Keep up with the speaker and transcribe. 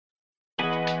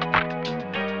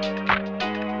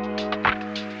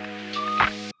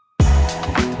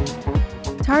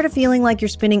Tired of feeling like you're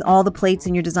spinning all the plates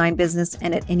in your design business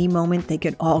and at any moment they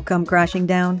could all come crashing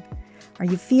down? Are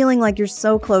you feeling like you're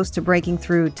so close to breaking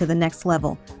through to the next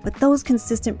level, but those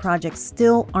consistent projects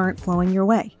still aren't flowing your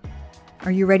way?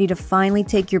 Are you ready to finally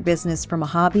take your business from a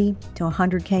hobby to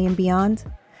 100K and beyond?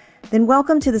 Then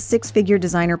welcome to the Six Figure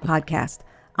Designer Podcast.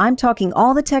 I'm talking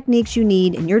all the techniques you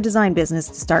need in your design business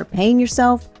to start paying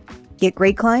yourself, get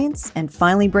great clients, and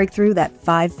finally break through that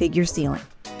 5-figure ceiling.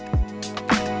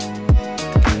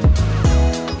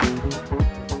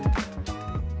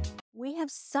 We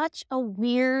have such a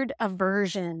weird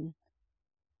aversion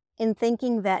in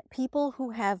thinking that people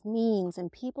who have means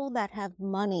and people that have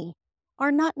money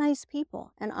are not nice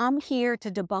people. And I'm here to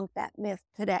debunk that myth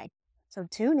today. So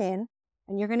tune in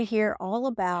and you're going to hear all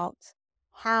about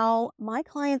how my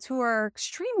clients who are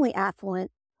extremely affluent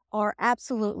are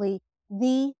absolutely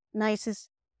the nicest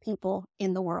people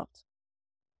in the world.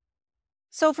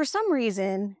 So for some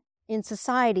reason in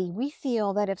society, we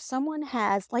feel that if someone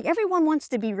has, like everyone wants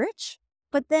to be rich,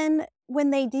 but then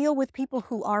when they deal with people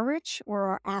who are rich or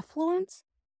are affluent,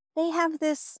 they have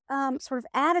this sort of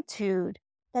attitude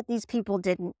that these people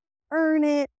didn't earn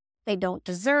it, they don't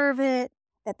deserve it,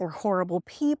 that they're horrible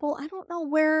people. I don't know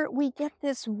where we get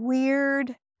this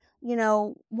weird,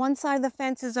 one side of the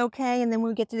fence is okay, and then when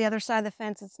we get to the other side of the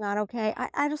fence, it's not okay.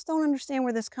 I just don't understand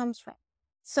where this comes from.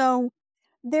 So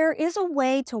there is a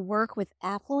way to work with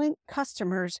affluent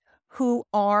customers who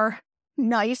are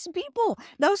nice people.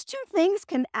 Those two things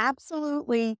can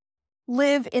absolutely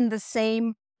live in the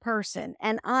same person.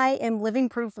 And I am living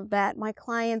proof of that. My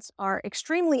clients are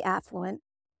extremely affluent,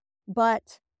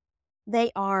 but they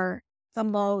are the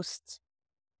most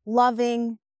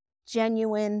loving,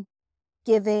 genuine,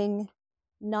 giving,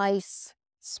 nice,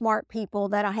 smart people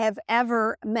that I have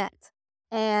ever met.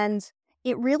 And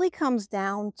it really comes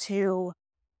down to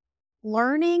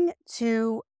learning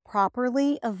to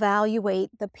properly evaluate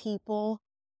the people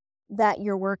that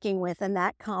you're working with. And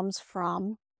that comes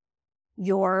from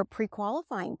your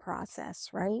pre-qualifying process,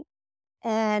 right?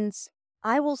 And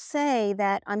I will say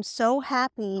that I'm so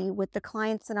happy with the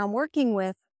clients that I'm working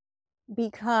with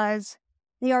because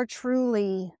they are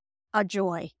truly a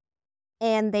joy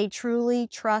and they truly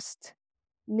trust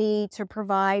me to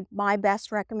provide my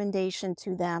best recommendation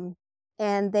to them.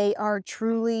 And they are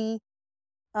truly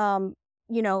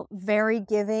very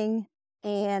giving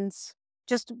and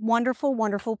just wonderful,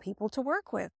 wonderful people to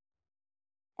work with.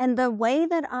 And the way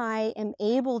that I am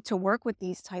able to work with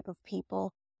these type of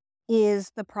people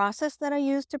is the process that I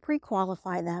use to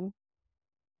pre-qualify them,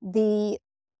 the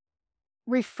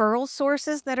referral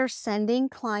sources that are sending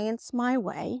clients my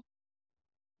way.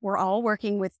 We're all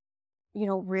working with,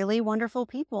 really wonderful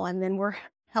people, and then we're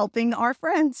helping our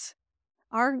friends,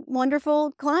 our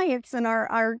wonderful clients, and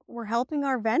we're helping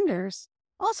our vendors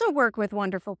also work with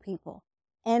wonderful people.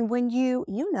 And when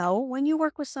when you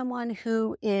work with someone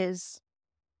who is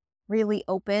really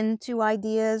open to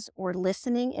ideas or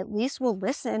listening, at least will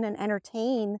listen and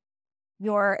entertain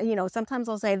sometimes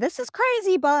I'll say, this is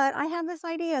crazy, but I have this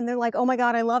idea. And they're like, oh my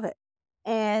God, I love it.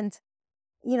 And,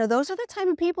 those are the type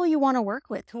of people you want to work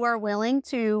with who are willing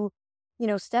to,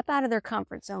 step out of their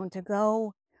comfort zone, to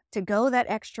go that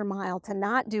extra mile, to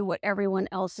not do what everyone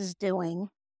else is doing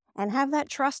and have that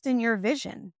trust in your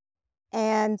vision.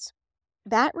 And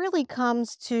that really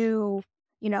comes to,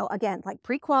 again, like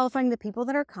pre-qualifying the people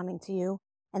that are coming to you.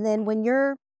 And then when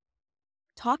you're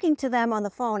talking to them on the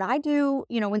phone, I do,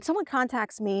 when someone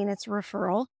contacts me and it's a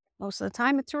referral, most of the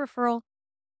time it's a referral.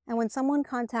 And when someone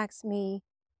contacts me,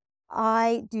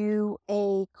 I do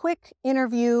a quick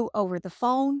interview over the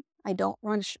phone. I don't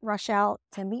rush out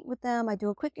to meet with them. I do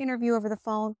a quick interview over the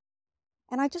phone.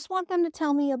 And I just want them to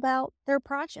tell me about their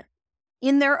project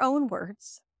in their own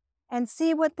words and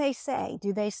see what they say.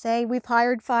 Do they say, we've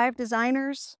hired 5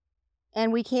 designers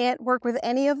and we can't work with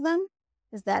any of them?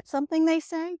 Is that something they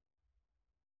say?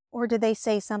 Or do they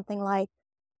say something like,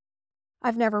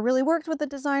 I've never really worked with a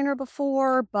designer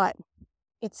before, but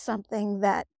it's something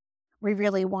that we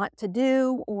really want to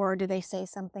do? Or do they say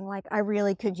something like, I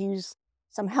really could use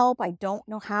some help. I don't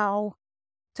know how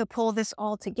to pull this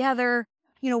all together.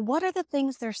 What are the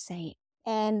things they're saying?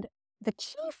 And the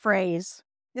key phrase,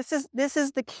 this is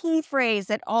the key phrase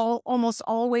that almost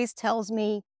always tells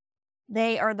me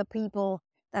they are the people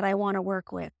that I want to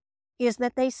work with, is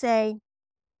that they say,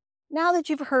 now that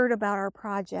you've heard about our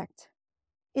project,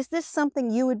 is this something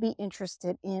you would be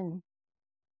interested in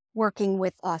working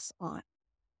with us on?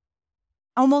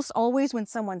 Almost always when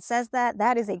someone says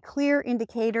that is a clear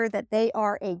indicator that they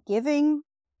are a giving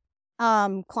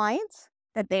client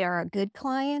that they are a good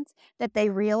client, that they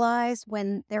realize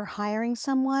when they're hiring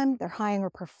someone, they're hiring a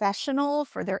professional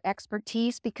for their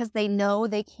expertise because they know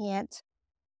they can't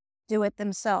do it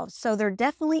themselves. So there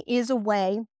definitely is a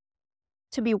way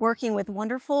to be working with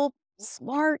wonderful,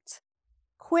 smart,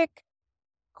 quick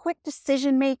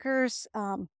decision makers,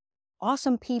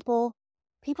 awesome people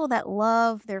that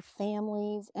love their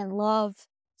families and love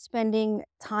spending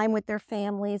time with their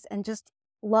families and just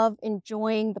love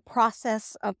enjoying the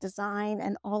process of design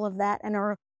and all of that and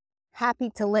are happy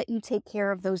to let you take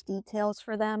care of those details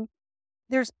for them.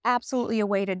 There's absolutely a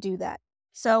way to do that.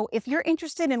 So if you're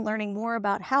interested in learning more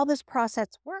about how this process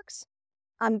works,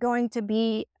 I'm going to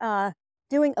be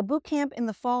doing a boot camp in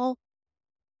the fall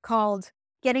called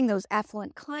Getting Those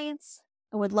Affluent Clients.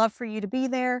 I would love for you to be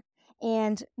there.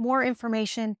 And more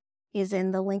information is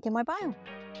in the link in my bio.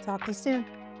 Talk to you soon.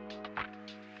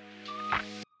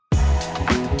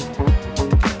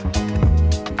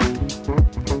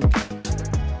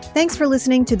 Thanks for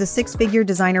listening to the Six Figure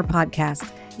Designer Podcast.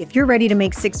 If you're ready to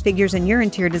make six figures in your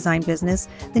interior design business,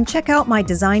 then check out my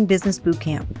Design Business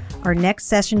Bootcamp. Our next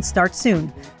session starts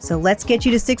soon, so let's get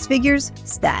you to six figures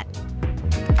stat.